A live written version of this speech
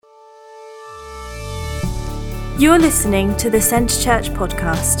You're listening to the Centre Church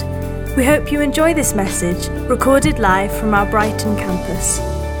podcast. We hope you enjoy this message, recorded live from our Brighton campus.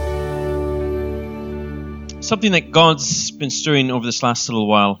 Something that God's been stirring over this last little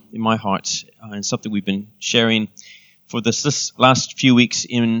while in my heart, and something we've been sharing for this last few weeks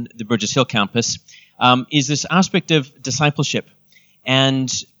in the Burgess Hill campus, is this aspect of discipleship.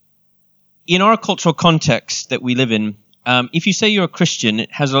 And in our cultural context that we live in, if you say you're a Christian,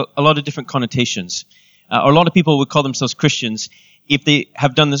 it has a lot of different connotations. A lot of people would call themselves Christians if they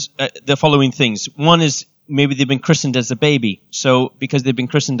have done the following things. One is maybe they've been christened as a baby. So because they've been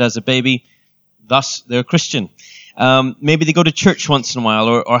christened as a baby, thus they're a Christian. Maybe they go to church once in a while,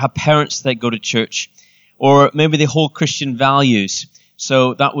 or have parents that go to church. Or maybe they hold Christian values.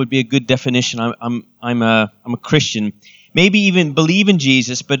 So that would be a good definition. I'm a Christian. Maybe even believe in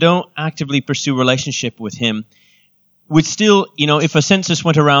Jesus, but don't actively pursue relationship with him. Would still, if a census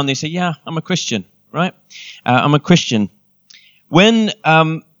went around, they say, yeah, I'm a Christian. Right? I'm a Christian. When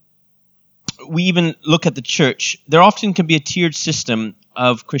we even look at the church, there often can be a tiered system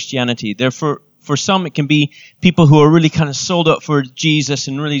of Christianity. Therefore, for some, it can be people who are really kind of sold out for Jesus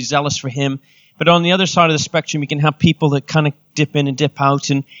and really zealous for him. But on the other side of the spectrum, you can have people that kind of dip in and dip out.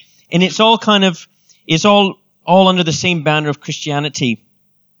 And it's all all under the same banner of Christianity.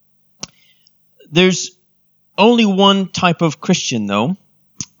 There's only one type of Christian, though,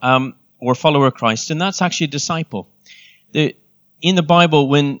 or follower of Christ, and that's actually a disciple. In the Bible,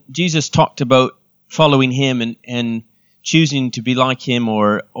 when Jesus talked about following him and choosing to be like him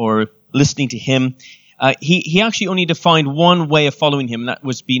or listening to him, he actually only defined one way of following him, and that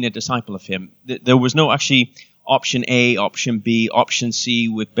was being a disciple of him. There was no actually option A, option B, option C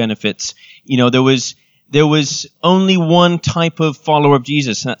with benefits. There was only one type of follower of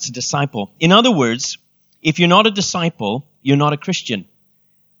Jesus, and that's a disciple. In other words, if you're not a disciple, you're not a Christian,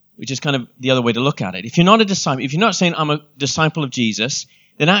 which is kind of the other way to look at it. If you're not a disciple, if you're not saying I'm a disciple of Jesus,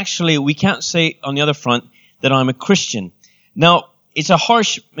 then actually we can't say on the other front that I'm a Christian. Now, it's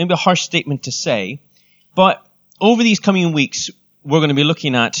maybe a harsh statement to say, but over these coming weeks, we're going to be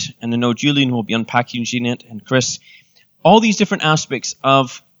looking at, and I know Julian will be unpacking it, and Chris, all these different aspects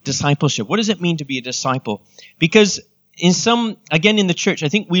of discipleship. What does it mean to be a disciple? Because in the church, I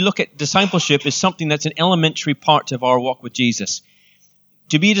think we look at discipleship as something that's an elementary part of our walk with Jesus.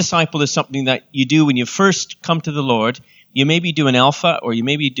 To be a disciple is something that you do when you first come to the Lord. You maybe do an alpha, or you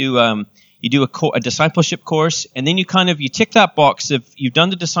maybe do a discipleship course, and then you tick that box of you've done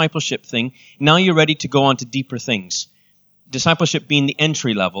the discipleship thing. Now you're ready to go on to deeper things. Discipleship being the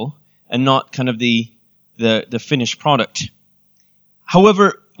entry level and not kind of the finished product.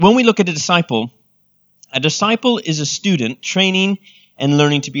 However, when we look at a disciple is a student training and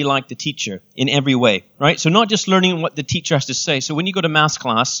learning to be like the teacher in every way, right? So not just learning what the teacher has to say. So when you go to math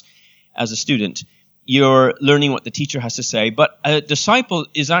class as a student, you're learning what the teacher has to say. But a disciple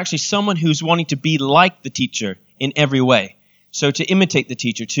is actually someone who's wanting to be like the teacher in every way. So to imitate the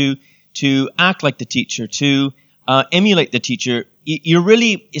teacher, to act like the teacher, to emulate the teacher.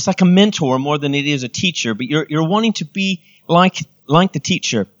 It's like a mentor more than it is a teacher, but you're wanting to be like the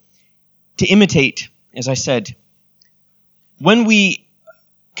teacher, to imitate, as I said. When we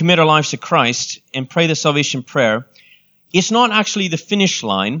commit our lives to Christ and pray the salvation prayer, it's not actually the finish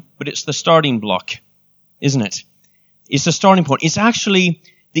line, but it's the starting block, isn't it? It's the starting point. It's actually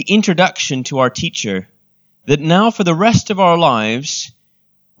the introduction to our teacher, that now for the rest of our lives,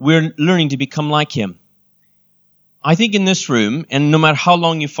 we're learning to become like him. I think in this room, and no matter how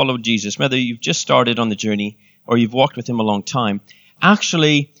long you've followed Jesus, whether you've just started on the journey or you've walked with him a long time,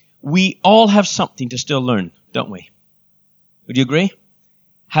 actually, we all have something to still learn, don't we? Would you agree?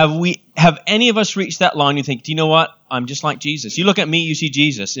 Have any of us reached that line? You think, do you know what? I'm just like Jesus. You look at me, you see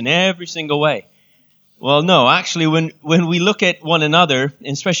Jesus in every single way. Well, no. Actually, when we look at one another,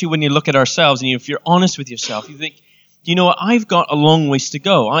 and especially when you look at ourselves, and if you're honest with yourself, you think, do you know what? I've got a long ways to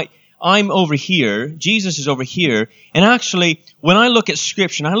go. I'm over here. Jesus is over here. And actually, when I look at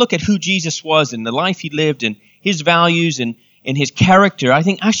Scripture, and I look at who Jesus was and the life he lived and his values and his character, I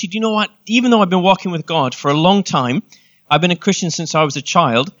think, actually, do you know what? Even though I've been walking with God for a long time, I've been a Christian since I was a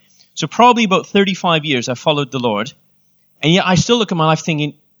child, so probably about 35 years I followed the Lord, and yet I still look at my life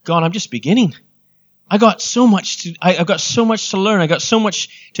thinking, God, I'm just beginning. I've got so much to learn. I got so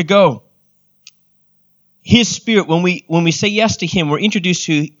much to go. His Spirit, when we say yes to him, we're introduced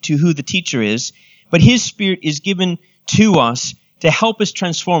to who the teacher is, but his Spirit is given to us to help us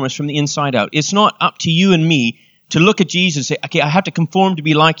transform us from the inside out. It's not up to you and me to look at Jesus and say, okay, I have to conform to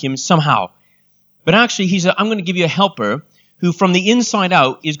be like him somehow. But actually, I'm going to give you a helper who from the inside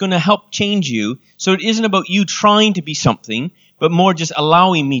out is going to help change you. So it isn't about you trying to be something, but more just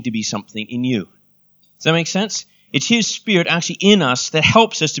allowing me to be something in you. Does that make sense? It's His Spirit actually in us that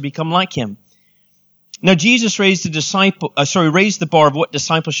helps us to become like Him. Now, Jesus raised the bar of what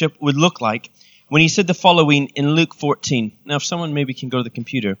discipleship would look like when He said the following in Luke 14. Now, if someone maybe can go to the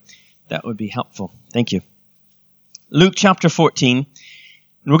computer, that would be helpful. Thank you. Luke chapter 14.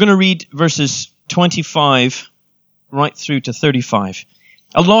 And we're going to read verses 25 right through to 35.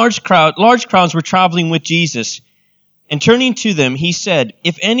 Large crowds were traveling with Jesus, and turning to them, He said,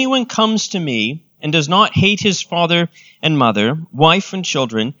 "If anyone comes to me and does not hate his father and mother, wife and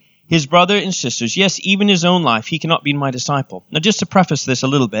children, his brother and sisters, yes, even his own life, he cannot be my disciple." Now, just to preface this a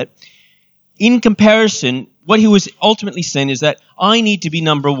little bit, in comparison, what He was ultimately saying is that I need to be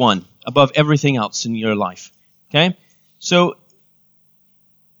number one above everything else in your life. Okay? So,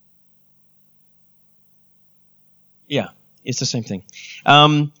 yeah, it's the same thing.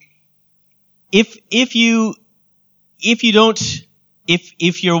 If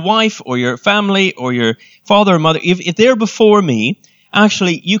your wife or your family or your father or mother, if they're before me,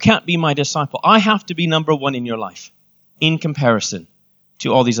 actually, you can't be my disciple. I have to be number one in your life in comparison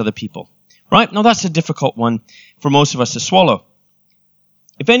to all these other people. Right? Now, that's a difficult one for most of us to swallow.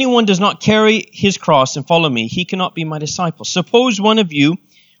 If anyone does not carry his cross and follow me, he cannot be my disciple. Suppose one of you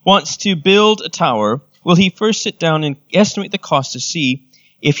wants to build a tower. Will he first sit down and estimate the cost to see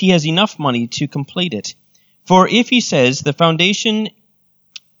if he has enough money to complete it? For if he lays the foundation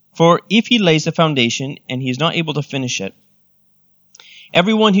and he is not able to finish it,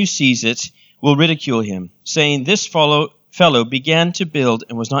 everyone who sees it will ridicule him, saying, "This fellow began to build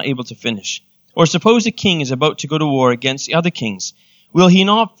and was not able to finish." Or suppose a king is about to go to war against the other kings. Will he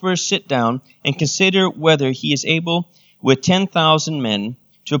not first sit down and consider whether he is able with 10,000 men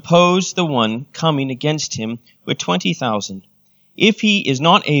to oppose the one coming against him with 20,000? If he is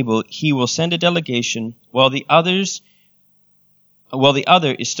not able, he will send a delegation while the other is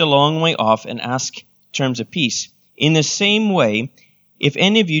still a long way off and ask terms of peace. In the same way, if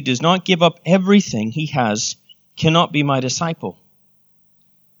any of you does not give up everything he has, cannot be my disciple.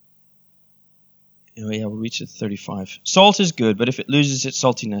 Yeah, we'll reach 35. Salt is good, but if it loses its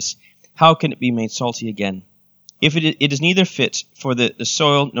saltiness, how can it be made salty again? If it is neither fit for the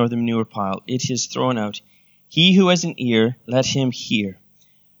soil nor the manure pile, it is thrown out. He who has an ear, let him hear.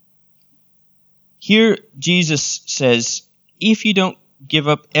 Here, Jesus says, if you don't give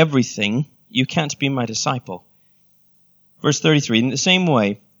up everything, you can't be my disciple. Verse 33, in the same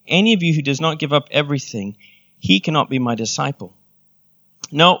way, any of you who does not give up everything, he cannot be my disciple.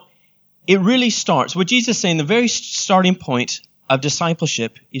 Now, it really starts, what Jesus is saying, the very starting point of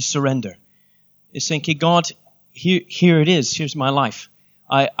discipleship is surrender. It's saying, okay, God, here it is. Here's my life.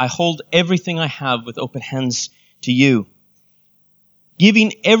 I hold everything I have with open hands to you.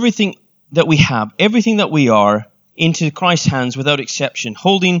 Giving everything that we have, everything that we are, into Christ's hands without exception.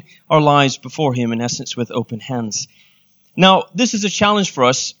 Holding our lives before Him, in essence, with open hands. Now, this is a challenge for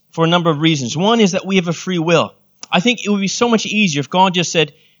us for a number of reasons. One is that we have a free will. I think it would be so much easier if God just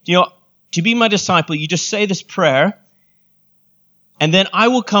said, to be my disciple, you just say this prayer, and then I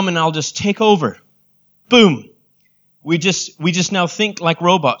will come and I'll just take over. Boom. We just now think like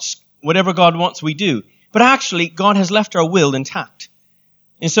robots. Whatever God wants, we do. But actually, God has left our will intact.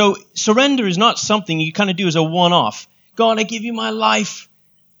 And so, surrender is not something you kind of do as a one-off. God, I give you my life.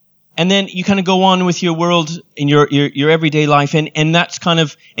 And then you kind of go on with your world in your everyday life, and that's kind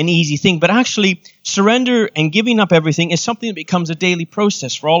of an easy thing. But actually, surrender and giving up everything is something that becomes a daily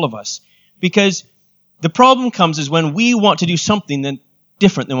process for all of us. Because the problem comes is when we want to do something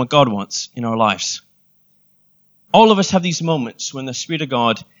different than what God wants in our lives. All of us have these moments when the Spirit of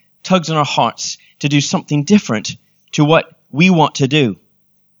God tugs on our hearts to do something different to what we want to do.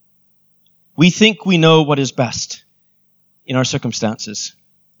 We think we know what is best in our circumstances.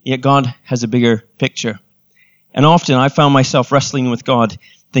 Yet God has a bigger picture. And often I found myself wrestling with God,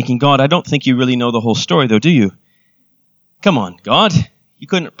 thinking, God, I don't think you really know the whole story, though, do you? Come on, God. You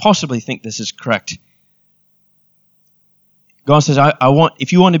couldn't possibly think this is correct. God says,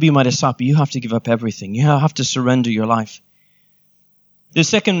 if you want to be my disciple, you have to give up everything. You have to surrender your life. The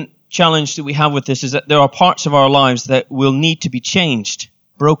second challenge that we have with this is that there are parts of our lives that will need to be changed,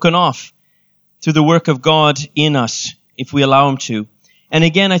 broken off, through the work of God in us, if we allow Him to. And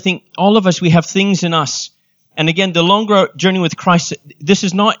again, I think all of us, we have things in us. And again, the longer our journey with Christ,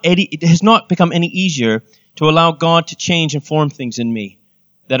 it has not become any easier to allow God to change and form things in me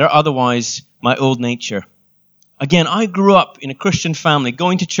that are otherwise my old nature. Again, I grew up in a Christian family,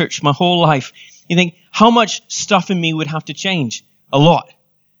 going to church my whole life. You think, how much stuff in me would have to change? A lot.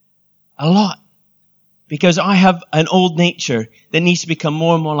 because I have an old nature that needs to become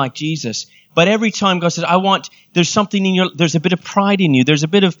more and more like Jesus. But every time God says, there's something there's a bit of pride in you. There's a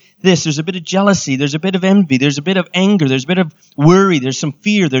bit of this. There's a bit of jealousy. There's a bit of envy. There's a bit of anger. There's a bit of worry. There's some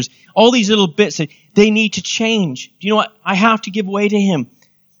fear. There's all these little bits that they need to change. Do you know what? I have to give way to Him.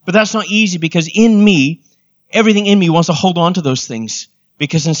 But that's not easy because in me, everything in me wants to hold on to those things.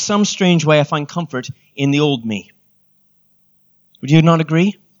 Because in some strange way, I find comfort in the old me. Would you not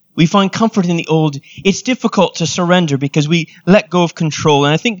agree? We find comfort in the old. It's difficult to surrender because we let go of control.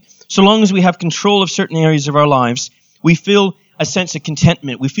 And I think so long as we have control of certain areas of our lives, we feel a sense of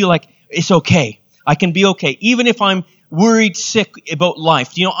contentment. We feel like it's okay. I can be okay. Even if I'm worried sick about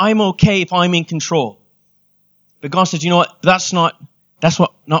life, I'm okay if I'm in control. But God says, you know what? That's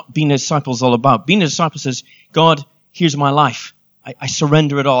what not being a disciple is all about. Being a disciple says, God, here's my life. I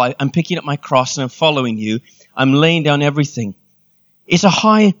surrender it all. I'm picking up my cross and I'm following you. I'm laying down everything. It's a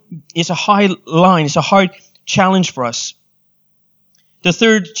high line. It's a hard challenge for us. The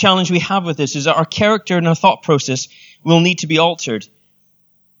third challenge we have with this is that our character and our thought process will need to be altered.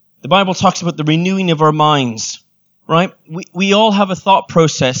 The Bible talks about the renewing of our minds, right? We all have a thought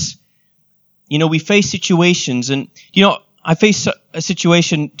process. We face situations, and I faced a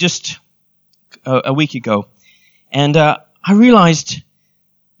situation just a week ago, and I realized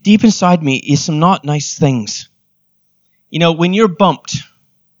deep inside me is some not nice things. When you're bumped,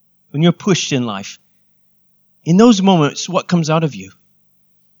 when you're pushed in life, in those moments, what comes out of you?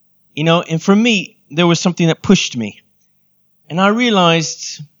 And for me, there was something that pushed me. And I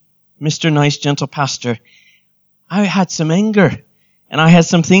realized, Mr. Nice, gentle pastor, I had some anger. And I had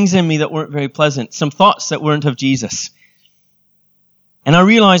some things in me that weren't very pleasant. Some thoughts that weren't of Jesus. And I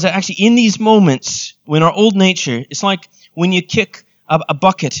realized that actually in these moments, when our old nature, it's like when you kick a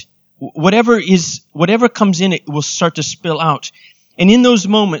bucket, whatever comes in it will start to spill out. And in those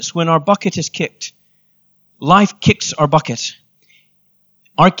moments when our bucket is kicked, life kicks our bucket.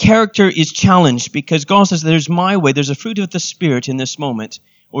 Our character is challenged because God says, there's my way. There's a fruit of the Spirit in this moment,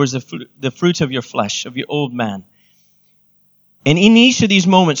 or is the fruit of your flesh, of your old man. And in each of these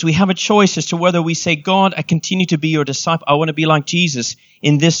moments, we have a choice as to whether we say, God, I continue to be your disciple. I want to be like Jesus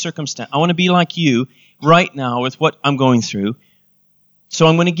in this circumstance. I want to be like you right now with what I'm going through. So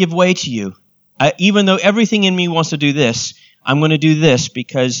I'm going to give way to you. Even though everything in me wants to do this, I'm going to do this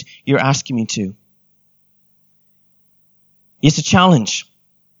because you're asking me to. It's a challenge.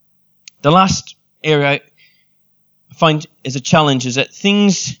 The last area I find is a challenge is that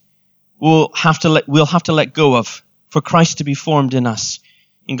things we'll have to let go of for Christ to be formed in us.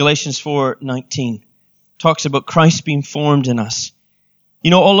 In Galatians 4:19, talks about Christ being formed in us.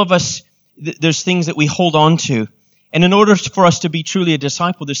 All of us, there's things that we hold on to. And in order for us to be truly a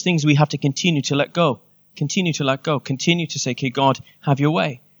disciple, there's things we have to continue to let go. Continue to let go. Continue to say, okay, God, have your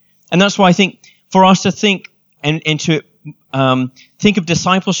way. And that's why I think for us to think and to think of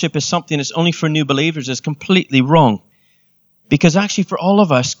discipleship as something that's only for new believers is completely wrong. Because actually for all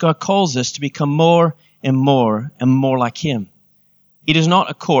of us, God calls us to become more and more and more like Him. It is not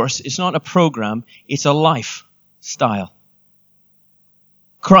a course. It's not a program. It's a lifestyle.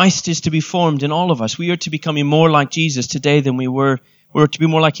 Christ is to be formed in all of us. We are to becoming more like Jesus today than we were. We're to be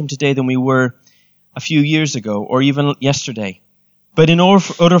more like Him today than we were a few years ago or even yesterday. But in order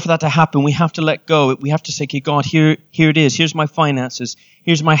for that to happen, we have to let go. We have to say, okay, God, here it is. Here's my finances.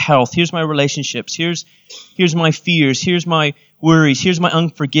 Here's my health. Here's my relationships. Here's my fears. Here's my worries. Here's my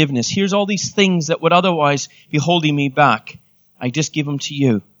unforgiveness. Here's all these things that would otherwise be holding me back. I just give them to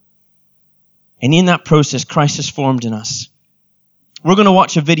you. And in that process, Christ is formed in us. We're going to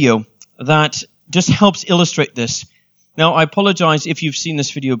watch a video that just helps illustrate this. Now, I apologize if you've seen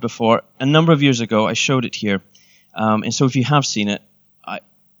this video before. A number of years ago, I showed it here. And so if you have seen it, I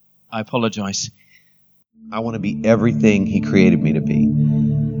apologize. I want to be everything He created me to be.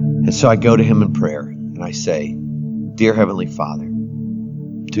 And so I go to Him in prayer and I say, Dear Heavenly Father,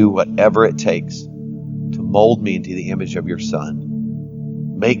 do whatever it takes to mold me into the image of your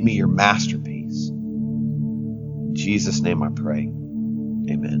Son. Make me your masterpiece. In Jesus' name I pray.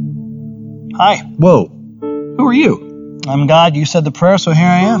 Amen. Hi. Whoa. Who are you? I'm God. You said the prayer, so here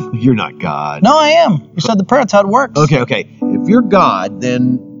I am. You're not God. No, I am. You said the prayer. That's how it works. Okay. If you're God,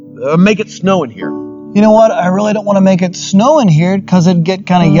 then make it snow in here. You know what? I really don't want to make it snow in here because it'd get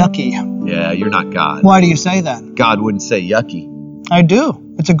kind of yucky. Yeah, you're not God. Why do you say that? God wouldn't say yucky. I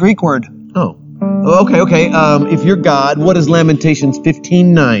do. It's a Greek word. Oh. Okay. If you're God, what does Lamentations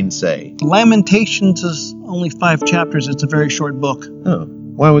 15:9 say? Lamentations is only 5 chapters. It's a very short book. Oh.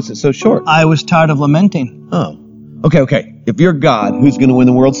 Why was it so short? I was tired of lamenting. Oh. Okay. If you're God, who's going to win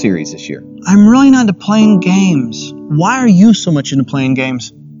the World Series this year? I'm really not into playing games. Why are you so much into playing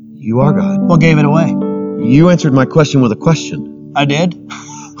games? You are God. What gave it away? You answered my question with a question. I did?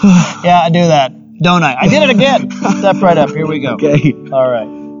 Yeah, I do that, don't I? I did it again. Step right up. Here we go. Okay. All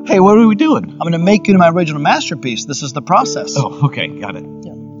right. Hey, what are we doing? I'm going to make you into my original masterpiece. This is the process. Oh, okay. Got it.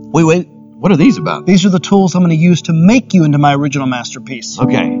 Yeah. Wait. What are these about? These are the tools I'm going to use to make you into my original masterpiece.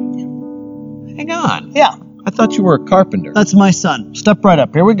 Okay. Hang on. Yeah, I thought you were a carpenter. that's my son. Step right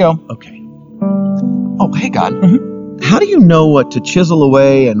up. Here we go. Okay. Oh, hang on. Mm-hmm. How do you know what to chisel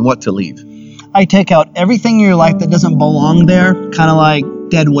away and what to leave? I take out everything in your life that doesn't belong there, kind of like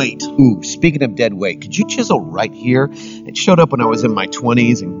dead weight. Ooh, speaking of dead weight, could you chisel right here? It showed up when I was in my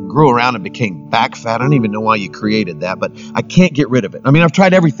 20s and grew around and became back fat. I don't even know why you created that, but I can't get rid of it. I mean, I've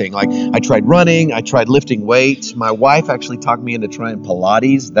tried everything. Like, I tried running, I tried lifting weights. My wife actually talked me into trying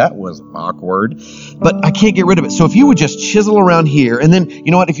Pilates. That was awkward, but I can't get rid of it. So if you would just chisel around here, and then,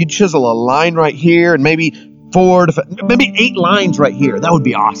 you know what, if you chisel a line right here and maybe 8 lines right here, that would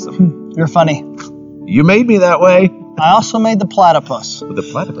be awesome. You're funny. You made me that way. I also made the platypus. With the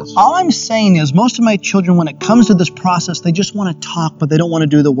platypus. All I'm saying is most of my children, when it comes to this process, they just want to talk, but they don't want to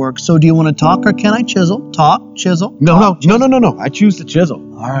do the work. So do you want to talk or can I chisel? Talk, chisel. No. I choose to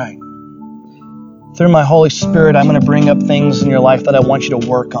chisel. All right. Through my Holy Spirit, I'm going to bring up things in your life that I want you to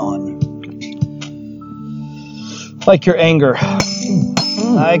work on. Like your anger.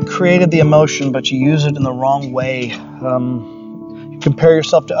 I created the emotion, but you use it in the wrong way. You compare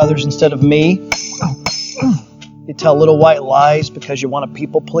yourself to others instead of me. You tell little white lies because you want to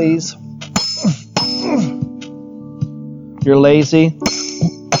people please. You're lazy,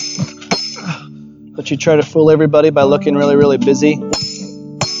 but you try to fool everybody by looking really, really busy.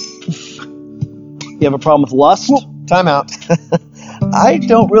 You have a problem with lust? Time out. I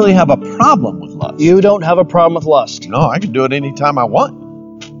don't really have a problem with lust. You don't have a problem with lust. No, I can do it anytime I want.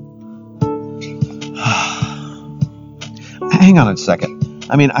 Hang on a second.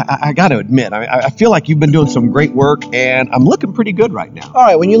 I mean, I got to admit, I feel like you've been doing some great work, and I'm looking pretty good right now. All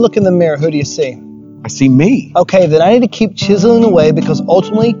right, when you look in the mirror, who do you see? I see me. Okay, then I need to keep chiseling away because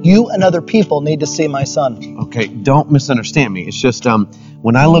ultimately you and other people need to see my son. Okay, don't misunderstand me. It's just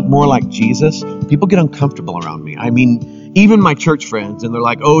when I look more like Jesus, people get uncomfortable around me. I mean, even my church friends, and they're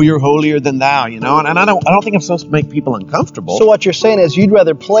like, "Oh, you're holier than thou," you know. And I don't think I'm supposed to make people uncomfortable. So what you're saying is you'd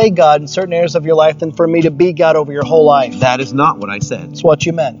rather play God in certain areas of your life than for me to be God over your whole life. That is not what I said. That's what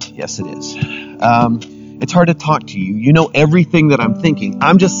you meant. Yes, it is. It's hard to talk to you. You know everything that I'm thinking.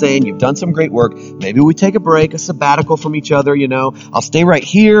 I'm just saying you've done some great work. Maybe we take a break, a sabbatical from each other, you know. I'll stay right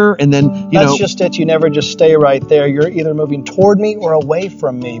here, and then, That's just it. You never just stay right there. You're either moving toward me or away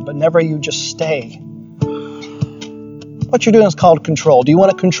from me, but never you just stay. What you're doing is called control. Do you want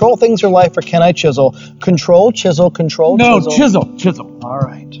to control things in your life, or can I chisel? Control, chisel, control, No, chisel. chisel. All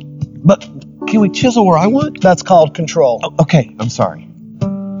right. But can we chisel where I want? That's called control. Oh, okay, I'm sorry.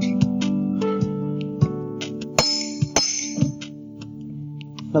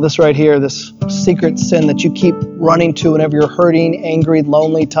 Now this right here, this secret sin that you keep running to whenever you're hurting, angry,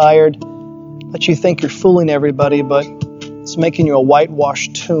 lonely, tired, that you think you're fooling everybody, but it's making you a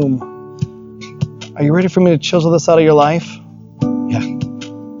whitewashed tomb. Are you ready for me to chisel this out of your life? Yeah.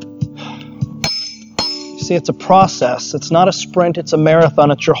 You see, it's a process. It's not a sprint, it's a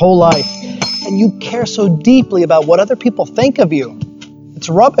marathon. It's your whole life. And you care so deeply about what other people think of you. It's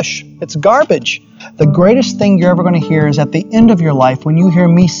rubbish. It's garbage. The greatest thing you're ever going to hear is at the end of your life when you hear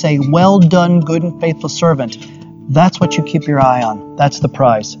me say, "Well done, good and faithful servant." That's what you keep your eye on. That's the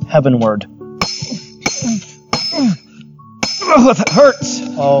prize, heavenward. Oh, that hurts.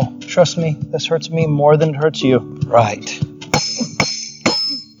 Oh, trust me, this hurts me more than it hurts you. Right.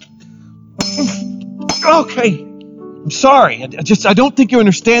 Okay. I'm sorry. I don't think you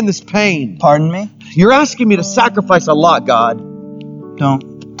understand this pain. Pardon me? You're asking me to sacrifice a lot, God.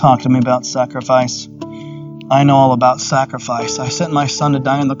 Don't talk to me about sacrifice. I know all about sacrifice. I sent my son to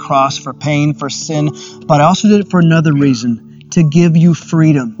die on the cross for pain, for sin, but I also did it for another reason, to give you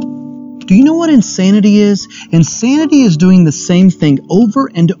freedom. Do you know what insanity is? Insanity is doing the same thing over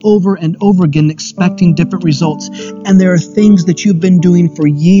and over and over again, expecting different results. And there are things that you've been doing for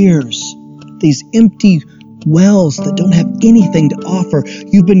years, these empty wells that don't have anything to offer.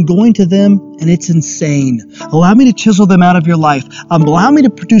 You've been going to them, and it's insane. Allow me to chisel them out of your life. Allow me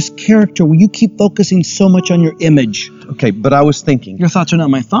to produce character where you keep focusing so much on your image. Okay, but I was thinking. Your thoughts are not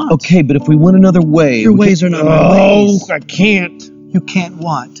my thoughts. Okay, but if we went another way. Your ways are not my ways. Oh, I can't. You can't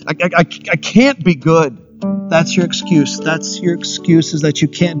what? I can't be good. That's your excuse. That's your excuse, is that you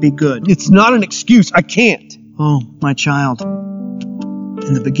can't be good. It's not an excuse. I can't. Oh, my child.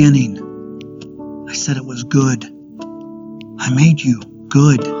 In the beginning, I said it was good. I made you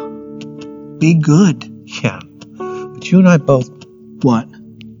good. Be good. Yeah, but you and I both... What?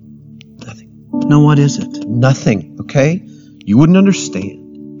 Nothing. No, what is it? Nothing, okay? You wouldn't understand.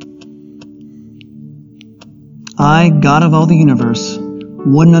 I, God of all the universe,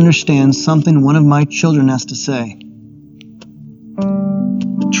 wouldn't understand something one of my children has to say.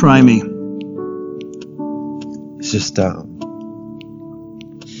 Try me. It's just, I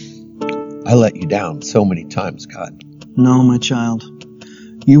let you down so many times, God. No, my child.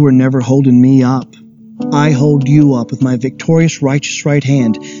 You were never holding me up. I hold you up with my victorious, righteous right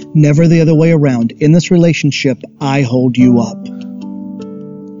hand, never the other way around. In this relationship, I hold you up.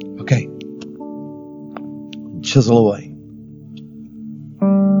 Okay. Chisel away.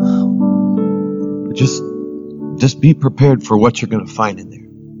 Just be prepared for what you're going to find in there.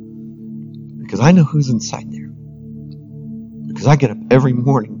 Because I know who's inside there. Because I get up every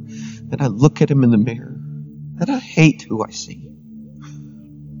morning and I look at him in the mirror and I hate who I see.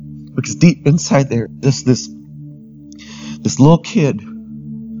 Because deep inside there, this little kid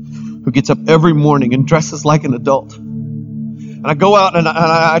who gets up every morning and dresses like an adult. And I go out and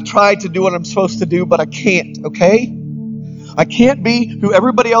I try to do what I'm supposed to do, but I can't, okay? I can't be who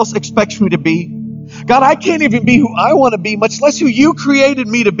everybody else expects me to be. God, I can't even be who I want to be, much less who you created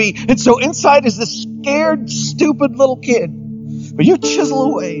me to be. And so inside is this scared, stupid little kid. But you chisel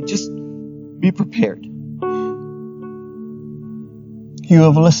away. Just be prepared. You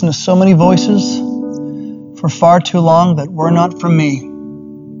have listened to so many voices for far too long that were not from me.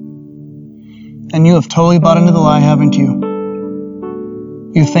 And you have totally bought into the lie, haven't you?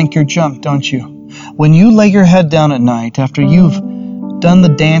 You think you're junk, don't you? When you lay your head down at night after you've done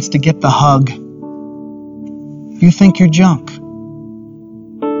the dance to get the hug, you think you're junk.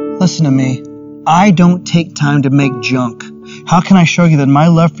 Listen to me. I don't take time to make junk. How can I show you that my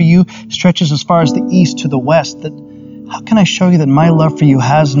love for you stretches as far as the east to the west? How can I show you that my love for you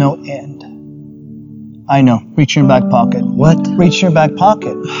has no end? I know. Reach in your back pocket. What? Reach in your back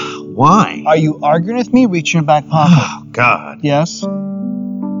pocket. Why? Are you arguing with me? Reach in your back pocket. Oh, God. Yes?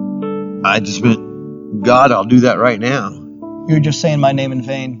 I just meant, God, I'll do that right now. You're just saying my name in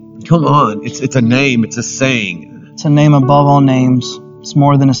vain. Come on. It's a name. It's a saying. It's a name above all names. It's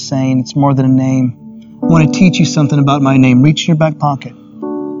more than a saying. It's more than a name. I want to teach you something about my name. Reach in your back pocket.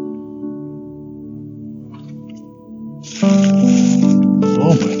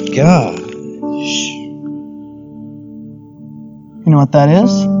 Oh, my gosh. You know what that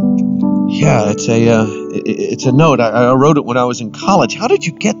is? Yeah, it's a note. I wrote it when I was in college. How did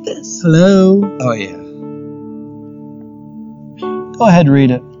you get this? Hello? Oh, yeah. Go ahead, read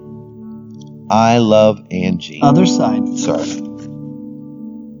it. I love Angie. Other side. Sorry.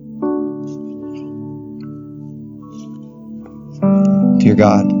 Dear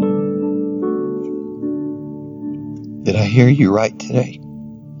God, did I hear you right today?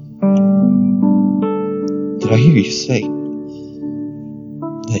 Did I hear you say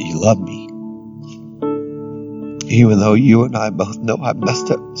that you love me? Even though you and I both know I messed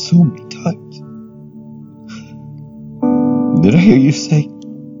up so many times. Did I hear you say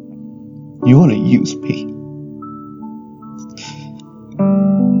you want to use me?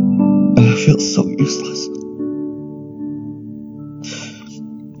 And I feel so useless.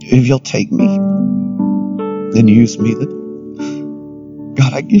 If you'll take me, then use me. Then,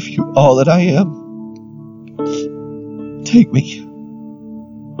 God, I give you all that I am. Take me.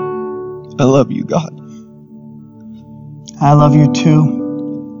 I love you, God. I love you too.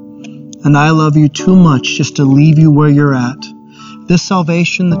 And I love you too much just to leave you where you're at. This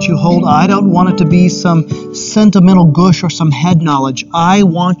salvation that you hold, I don't want it to be some sentimental gush or some head knowledge. I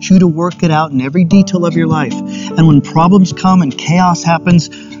want you to work it out in every detail of your life. And when problems come and chaos happens,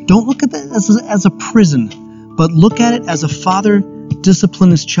 don't look at that as a prison, but look at it as a father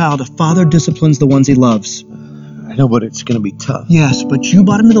disciplines his child. A father disciplines the ones he loves. I know, but it's going to be tough. Yes, but you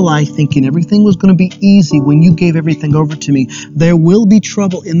bought into the lie thinking everything was going to be easy when you gave everything over to me. There will be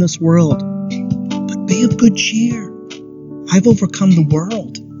trouble in this world, but be of good cheer. I've overcome the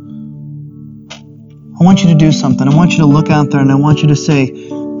world. I want you to do something. I want you to look out there and I want you to say,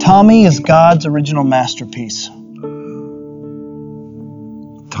 Tommy is God's original masterpiece.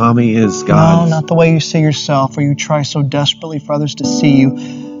 Tommy is God's... No, not the way you see yourself or you try so desperately for others to see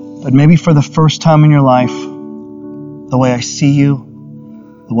you, but maybe for the first time in your life, the way I see you,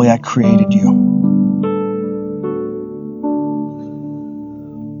 the way I created you.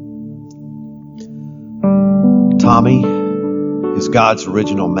 Tommy is God's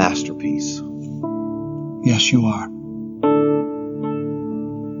original masterpiece. Yes, you are.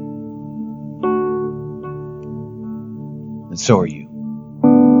 And so are you.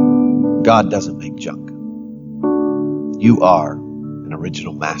 God doesn't make junk. You are an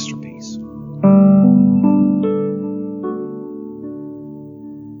original masterpiece.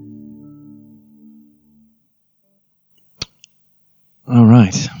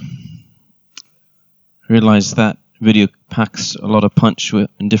 Right. I realize that video packs a lot of punch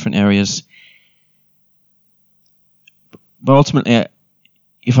in different areas. But ultimately,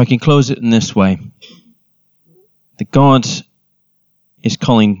 if I can close it in this way, that God is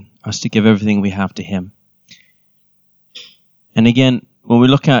calling us to give everything we have to Him. And again, when we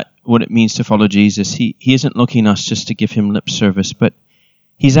look at what it means to follow Jesus, He isn't looking at us just to give Him lip service, but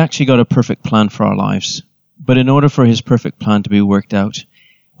He's actually got a perfect plan for our lives. But in order for His perfect plan to be worked out,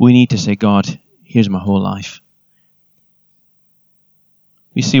 we need to say, God, here's my whole life.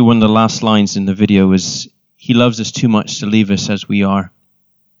 We see one of the last lines in the video is, He loves us too much to leave us as we are.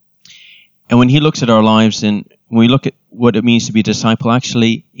 And when He looks at our lives and when we look at what it means to be a disciple,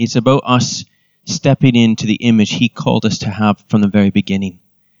 actually, it's about us stepping into the image He called us to have from the very beginning.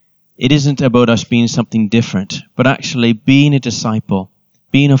 It isn't about us being something different, but actually being a disciple,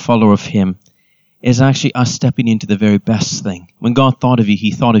 being a follower of Him, is actually us stepping into the very best thing. When God thought of you, He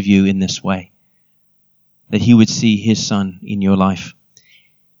thought of you in this way, that He would see His Son in your life.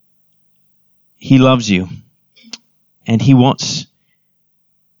 He loves you, and He wants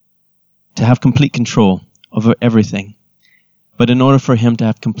to have complete control over everything. But in order for Him to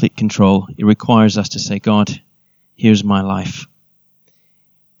have complete control, it requires us to say, God, here's my life.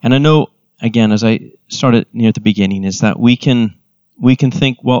 And I know, again, as I started near the beginning, is that we can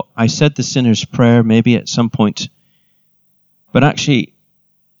think, well, I said the sinner's prayer maybe at some point. But actually,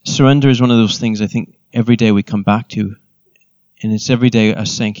 surrender is one of those things I think every day we come back to. And it's every day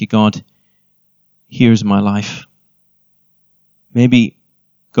us saying, God, here's my life. Maybe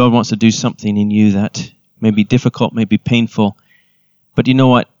God wants to do something in you that may be difficult, may be painful. But you know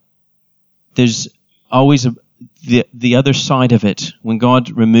what? There's always the other side of it. When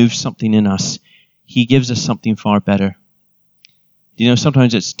God removes something in us, He gives us something far better. You know,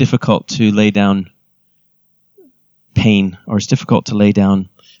 sometimes it's difficult to lay down pain, or it's difficult to lay down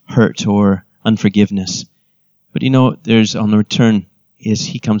hurt or unforgiveness. But you know, there's on the return is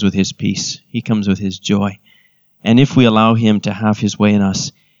He comes with His peace. He comes with His joy. And if we allow Him to have His way in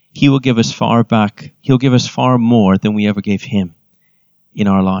us, He will give us far back. He'll give us far more than we ever gave Him in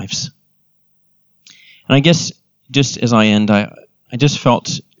our lives. And I guess just as I end, I just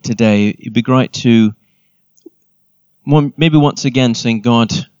felt today it'd be great to maybe once again saying,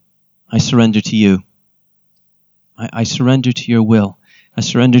 God, I surrender to you. I surrender to your will. I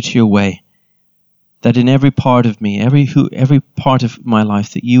surrender to your way. That in every part of me, every part of my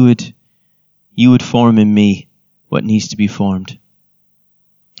life, that you would form in me what needs to be formed.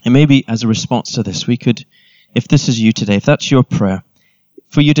 And maybe as a response to this, we could, if this is you today, if that's your prayer,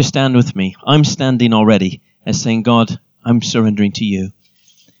 for you to stand with me. I'm standing already as saying, God, I'm surrendering to you.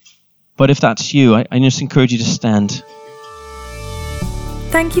 But if that's you, I just encourage you to stand.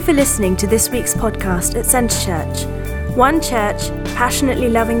 Thank you for listening to this week's podcast at Centre Church. One church passionately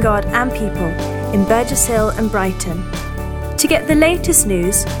loving God and people in Burgess Hill and Brighton. To get the latest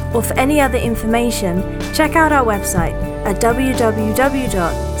news or for any other information, check out our website at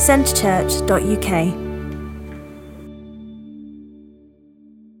www.centrechurch.uk.